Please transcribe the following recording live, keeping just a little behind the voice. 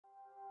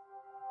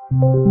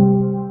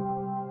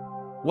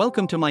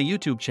Welcome to my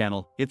YouTube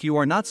channel. If you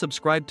are not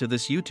subscribed to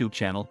this YouTube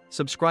channel,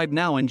 subscribe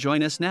now and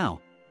join us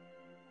now.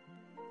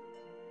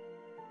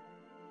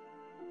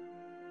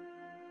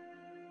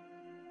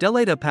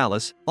 Dalada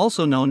Palace,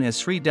 also known as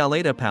Sri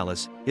Dalada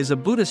Palace, is a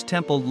Buddhist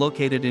temple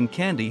located in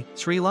Kandy,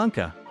 Sri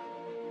Lanka.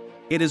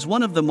 It is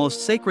one of the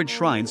most sacred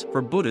shrines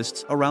for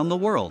Buddhists around the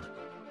world.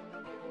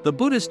 The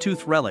Buddhist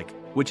tooth relic,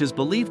 which is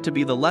believed to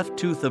be the left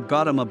tooth of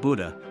Gautama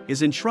Buddha,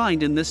 is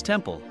enshrined in this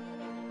temple.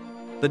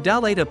 The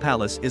Dalada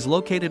Palace is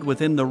located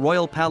within the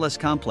royal palace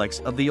complex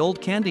of the old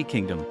Kandy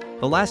Kingdom,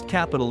 the last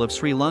capital of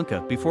Sri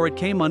Lanka before it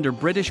came under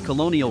British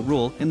colonial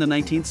rule in the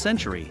 19th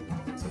century.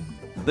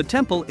 The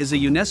temple is a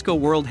UNESCO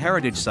World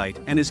Heritage Site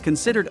and is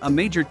considered a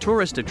major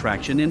tourist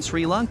attraction in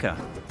Sri Lanka.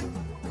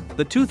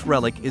 The tooth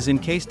relic is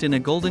encased in a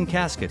golden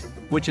casket,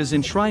 which is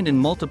enshrined in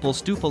multiple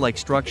stupa-like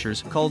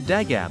structures called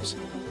dagabs.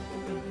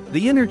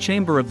 The inner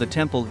chamber of the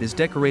temple is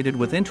decorated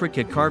with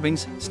intricate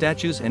carvings,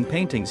 statues and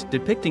paintings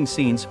depicting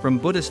scenes from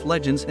Buddhist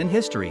legends and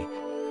history.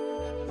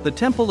 The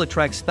temple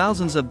attracts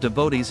thousands of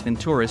devotees and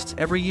tourists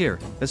every year,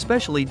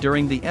 especially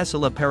during the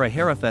Esala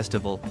Parahera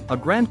festival, a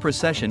grand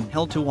procession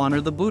held to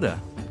honor the Buddha.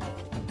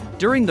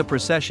 During the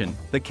procession,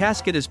 the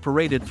casket is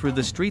paraded through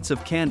the streets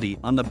of Kandy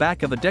on the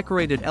back of a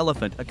decorated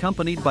elephant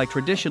accompanied by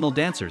traditional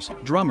dancers,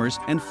 drummers,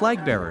 and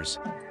flag bearers.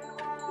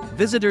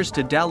 Visitors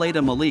to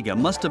Dalada Maliga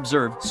must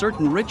observe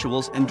certain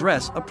rituals and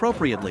dress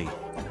appropriately.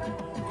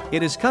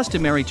 It is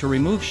customary to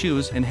remove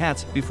shoes and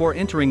hats before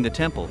entering the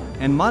temple,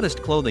 and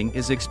modest clothing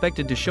is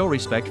expected to show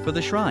respect for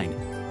the shrine.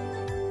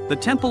 The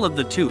Temple of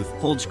the Tooth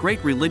holds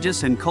great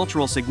religious and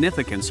cultural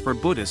significance for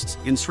Buddhists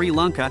in Sri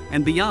Lanka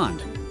and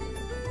beyond.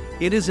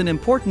 It is an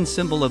important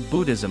symbol of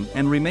Buddhism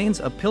and remains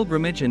a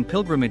pilgrimage and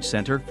pilgrimage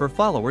center for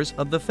followers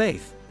of the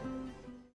faith.